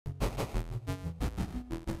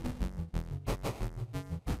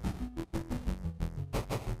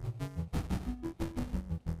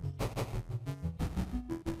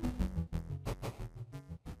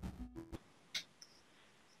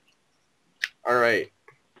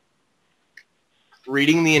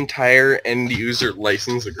reading the entire end user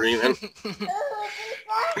license agreement,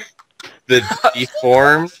 the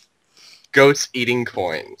deformed goats eating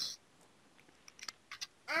coins.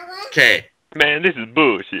 Okay. Man, this is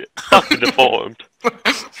bullshit. Stop the deformed.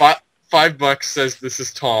 $5 says this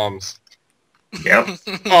is Tom's. Yep.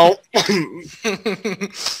 Oh.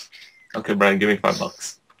 Okay, Brian, give me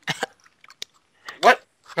 $5. What?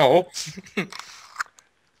 No.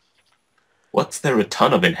 What's there a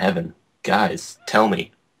ton of in heaven? Guys, tell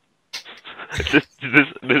me. This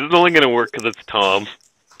is only gonna work because it's Tom.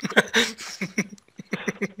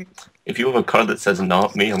 If you have a card that says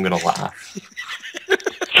not me, I'm gonna laugh.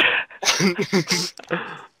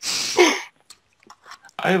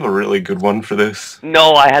 I have a really good one for this.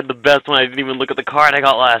 No, I had the best one. I didn't even look at the card I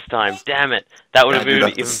got last time. Damn it. That would have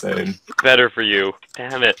been even better for you.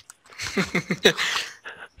 Damn it.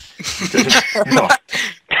 No.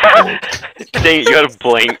 Dang it, you got a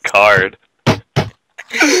blank card.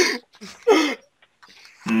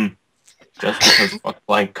 Just because fuck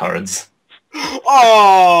blank cards.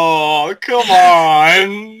 Oh, come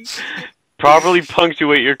on. Properly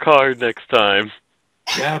punctuate your card next time.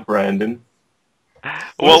 Yeah, Brandon.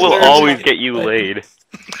 What will always get you laid?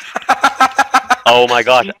 Oh my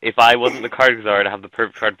gosh, if I wasn't the card czar, I'd have the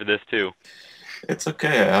perfect card for this too. It's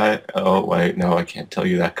okay. Oh, wait. No, I can't tell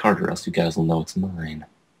you that card or else you guys will know it's mine.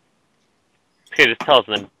 Okay, just tell us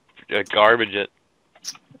and then garbage it.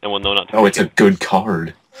 And we'll know not to. Oh, it's a good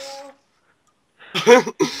card.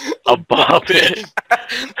 A bobbit.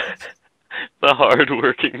 The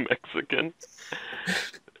hard-working Mexican.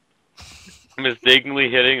 Mistakenly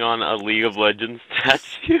hitting on a League of Legends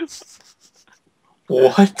statue.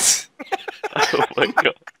 What? Oh my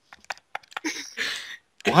god.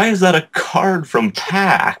 Why is that a card from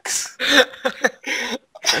PAX?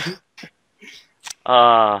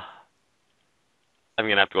 I'm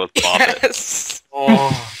gonna have to go with Bobbit. Yes.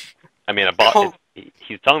 Oh. I mean, a Bobbit.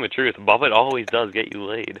 He's telling the truth. A Bobbit always does get you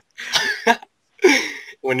laid.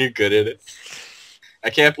 When you're good at it.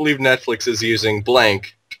 I can't believe Netflix is using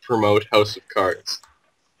blank to promote House of Cards.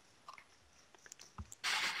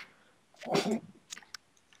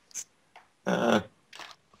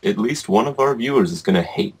 At least one of our viewers is gonna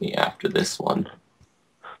hate me after this one.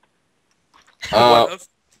 Well,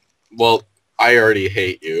 I already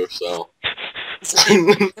hate you, so.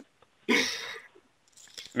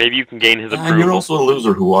 Maybe you can gain his approval. And you're also a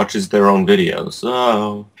loser who watches their own videos,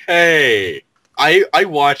 so... Hey, I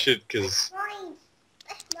watch it because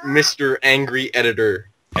Mr. Angry Editor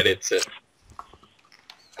edits it.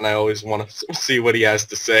 And I always want to see what he has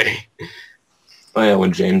to say. Oh yeah,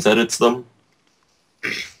 when James edits them?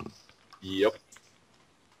 Yep.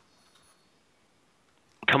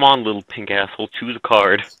 Come on, little pink asshole. Choose a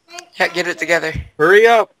card. Yeah, get it together. Hurry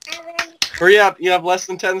up! Hurry up! You have less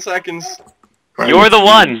than 10 seconds. You're the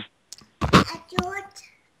one!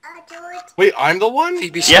 Wait, I'm the one?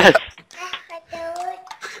 Phoebe, Yes!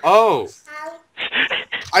 Oh.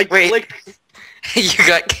 I clicked. You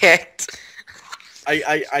got kicked.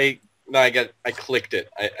 I clicked it.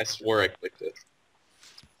 I swore I clicked it.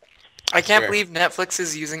 I can't believe Netflix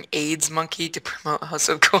is using AIDS Monkey to promote House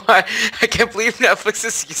of Cards. I can't believe Netflix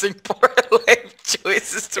is using poor life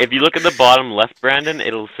choices to... If you look at the bottom left, Brandon,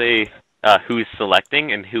 it'll say who's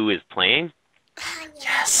selecting and who is playing.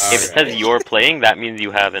 Yes! If it says you're playing, that means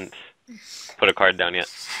you haven't put a card down yet.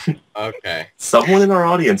 Okay. Someone in our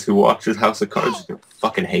audience who watches House of Cards is gonna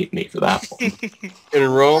fucking hate me for that one. In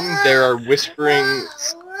Rome, there are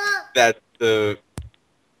whisperings that the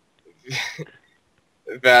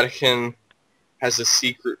Vatican has a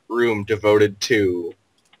secret room devoted to...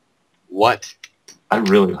 what? I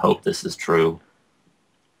really hope this is true.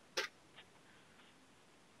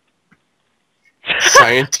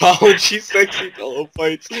 Scientology sexy pillow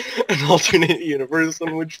fights, an alternate universe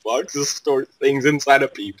in which boxes store things inside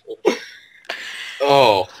of people.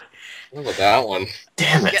 Oh, what about that one?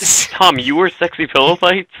 Damn it. Yes. Tom, you were sexy pillow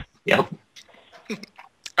fights? Yep.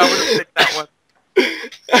 I would have picked that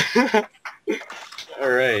one.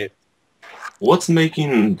 Alright. What's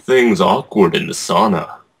making things awkward in the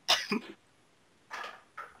sauna?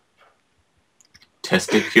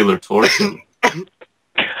 Testicular torsion.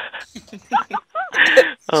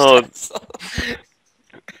 Oh, Jesus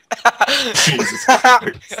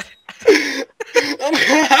Christ.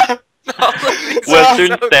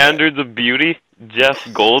 Western Standards of Beauty, Jeff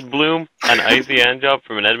Goldblum, an icy handjob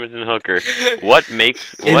from an Edmonton hooker. What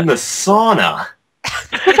makes... In the sauna. I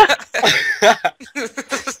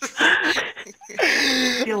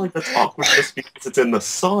feel like that's awkward just because it's in the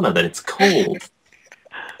sauna that it's cold.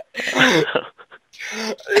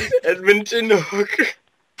 Edmonton hooker.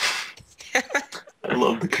 I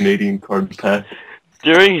love the Canadian card pack.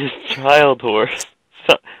 During his childhood...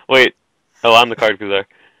 Wait. Oh, I'm the card czar.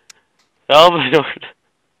 Salvador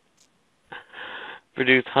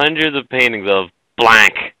produced hundreds of paintings of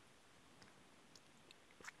blank.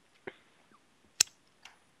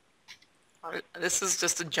 This is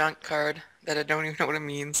just a junk card that I don't even know what it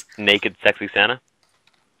means. Naked sexy Santa?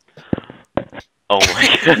 Oh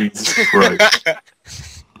my god. Jesus Christ.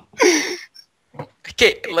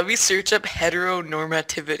 Okay, let me search up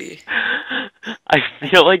heteronormativity. I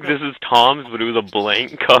feel like this is Tom's, but it was a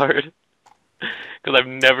blank card. Because I've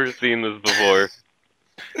never seen this before.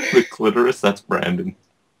 The clitoris, that's Brandon.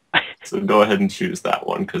 So go ahead and choose that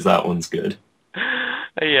one, because that one's good.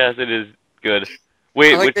 Yes, it is good.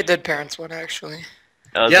 Wait, I like which... the Dead Parents one, actually.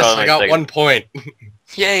 Yes, I got 1 point.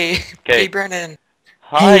 Yay! Okay. Hey, Brennan.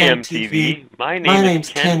 Hi, Hey, MTV. My My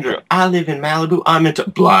name's name's Kendra. I live in Malibu. I'm into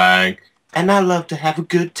blank. And I love to have a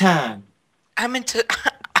good time. I'm into...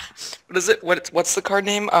 what is it? What's the card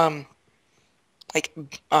name? Like,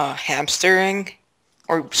 hamstering?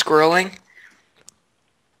 Or squirreling?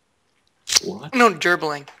 What? No,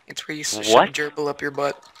 gerbling. It's where you shove What? gerbil up your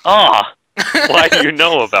butt. Ah! Why do you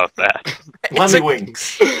know about that? Let me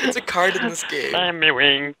wings. It's a card in this game. Let me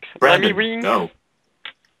wink. Brandon, Let me wink. go.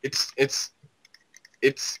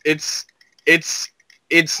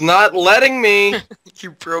 It's not letting me.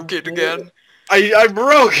 You broke it again. I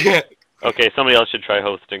broke it. Okay, somebody else should try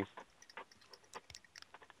hosting.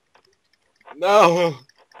 No.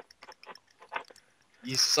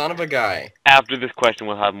 You son of a guy. After this question,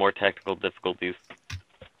 we'll have more technical difficulties.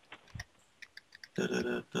 I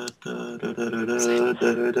have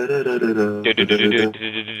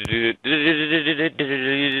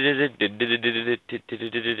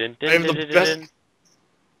the best.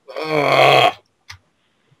 Ugh.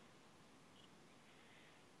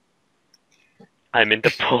 I'm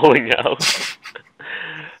into pulling out.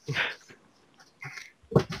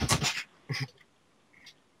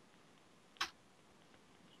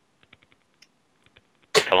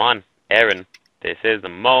 Come on, Aaron. This is the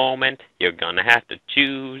moment you're gonna have to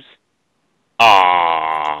choose.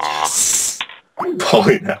 Aww.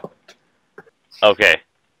 Pulling out. Okay.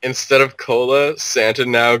 Instead of cola, Santa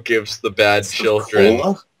now gives the bad Some children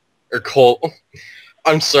cola? or Cole.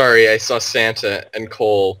 I'm sorry, I saw Santa and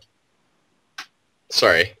Cole.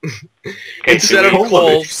 Sorry. Okay, Instead of Cola,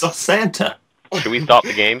 Cole, you saw Santa. should we stop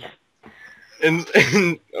the game? and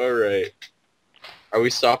all right. Are we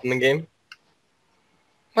stopping the game?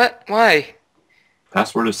 What? Why?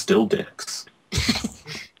 Password is still dicks.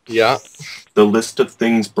 Yeah. The list of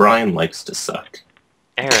things Brian likes to suck.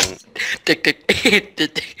 Aaron, Dick, dick, dick,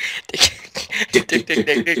 dick, dick, dick, dick,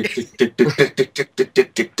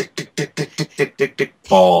 dick, dick, dick.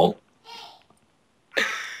 Ball.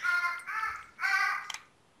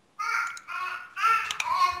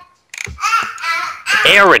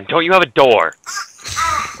 Aaron, don't you have a door?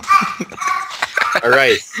 All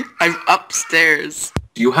right. I'm upstairs.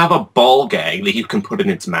 Do you have a ball gag that you can put in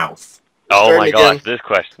its mouth? Oh Start my again. gosh, this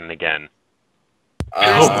question again.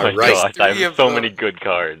 There's Oh my right. gosh, I three have of so them. many good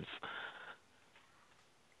cards.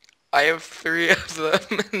 I have 3 of them,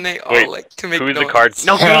 and they Wait, all like to make Who's the noise. card?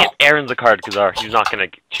 No, Yeah. dang it, Aaron's the card, Kazar. He's not gonna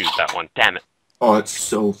choose that one. Damn it. Oh, it's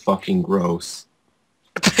so fucking gross.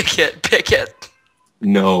 Pick it, pick it.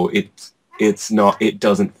 No, it's not. It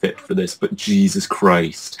doesn't fit for this. But Jesus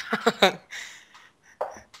Christ,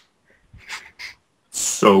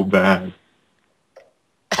 so bad.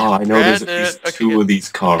 Oh, I know there's at least Okay, 2 good. of these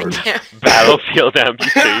cards. Battlefield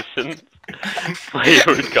amputation.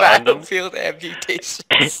 Flavored condoms. Battlefield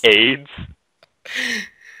amputations. AIDS.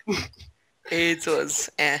 AIDS was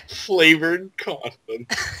Flavored condom.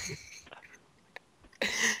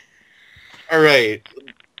 All right.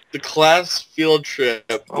 The class field trip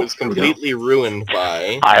was here we go. completely ruined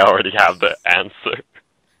by. I already have the answer.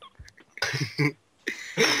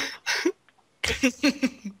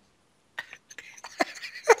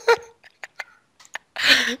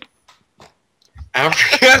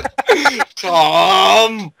 African.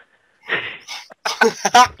 Tom.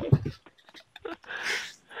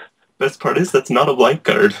 Best part is that's not a blank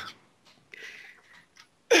card.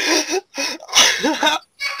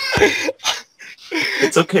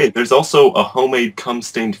 It's okay. There's also a homemade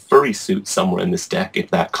cum-stained furry suit somewhere in this deck if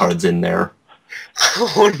that card's in there.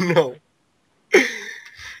 Oh no.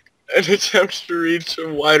 An attempt to reach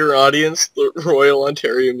a wider audience, the Royal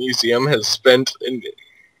Ontario Museum has spent an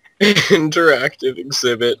interactive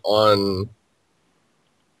exhibit on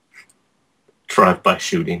Drive-by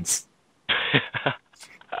shootings.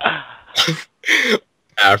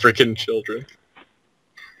 African children.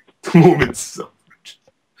 Women's suffrage.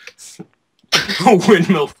 A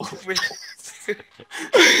windmill full of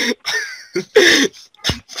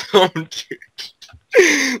Some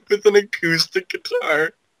dude with an acoustic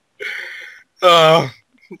guitar. Oh,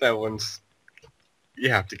 that one's... You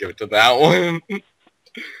have to give it to that one.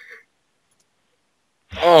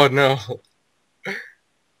 Oh no.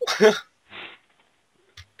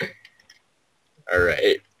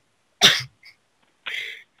 Alright.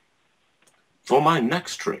 For my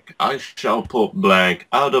next trick, I shall pull blank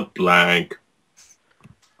out of blank.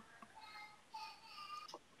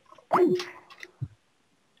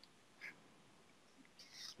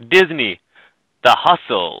 Disney, The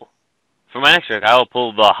Hustle. For my next trick, I will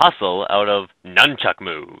pull The Hustle out of Nunchuck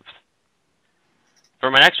Moves. For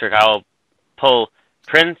my next trick, I will pull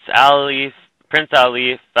Prince Ali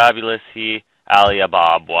Fabulous He Ali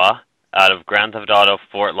Ababwa out of Grand Theft Auto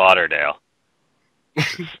Fort Lauderdale.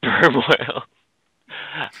 Sperm whale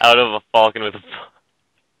out of a falcon with a...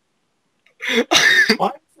 Why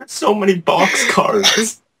are there so many box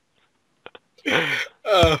cards?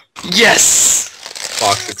 Yes!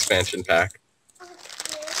 Box expansion pack.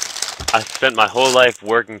 I spent my whole life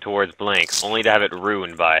working towards blank, only to have it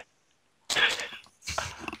ruined by...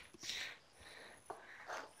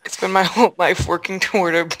 It's been my whole life working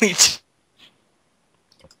toward a bleach.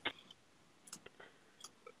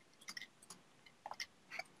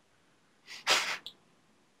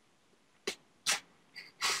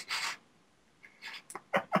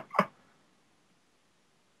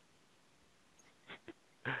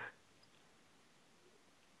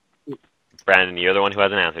 Brandon, you're the one who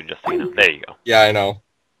has an answer, just so you know. There you go. Yeah, I know.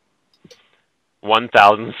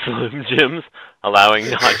 1,000 Slim Jims, allowing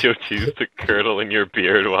nacho cheese to curdle in your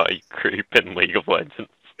beard while you creep in League of Legends.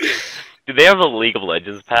 Do they have a League of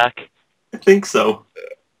Legends pack? I think so.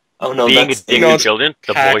 Oh no, Being that's... addicted children,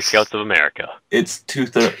 the Boy Scouts of America. It's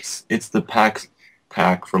 2/3. It's the pack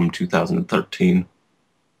from 2013.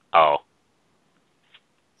 Oh.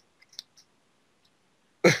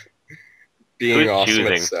 Being Who's awesome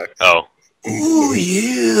choosing? at sex. Oh. Ooh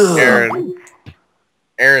yeah.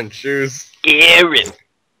 Aaron, choose. Aaron!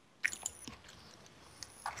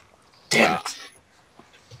 Damn it.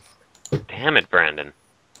 Damn it, Brandon.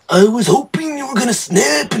 I was hoping you were gonna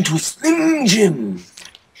snap into a Slim Jim.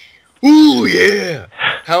 Ooh, yeah!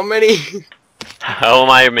 How many? How am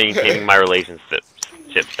I maintaining my relationship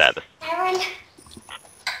status?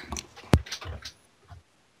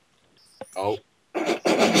 Oh.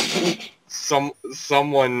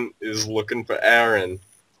 Someone is looking for Aaron.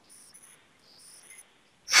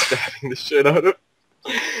 Stabbing the shit out of...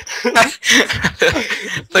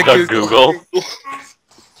 Like The Google.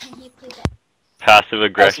 Passive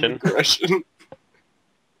aggression.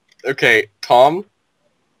 Okay, Tom?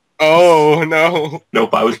 Oh, no.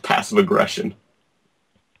 Nope, I was passive aggression.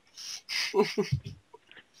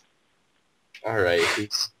 Alright.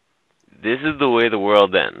 This is the way the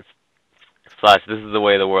world ends. / this is the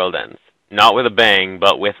way the world ends. Not with a bang,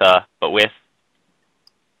 but with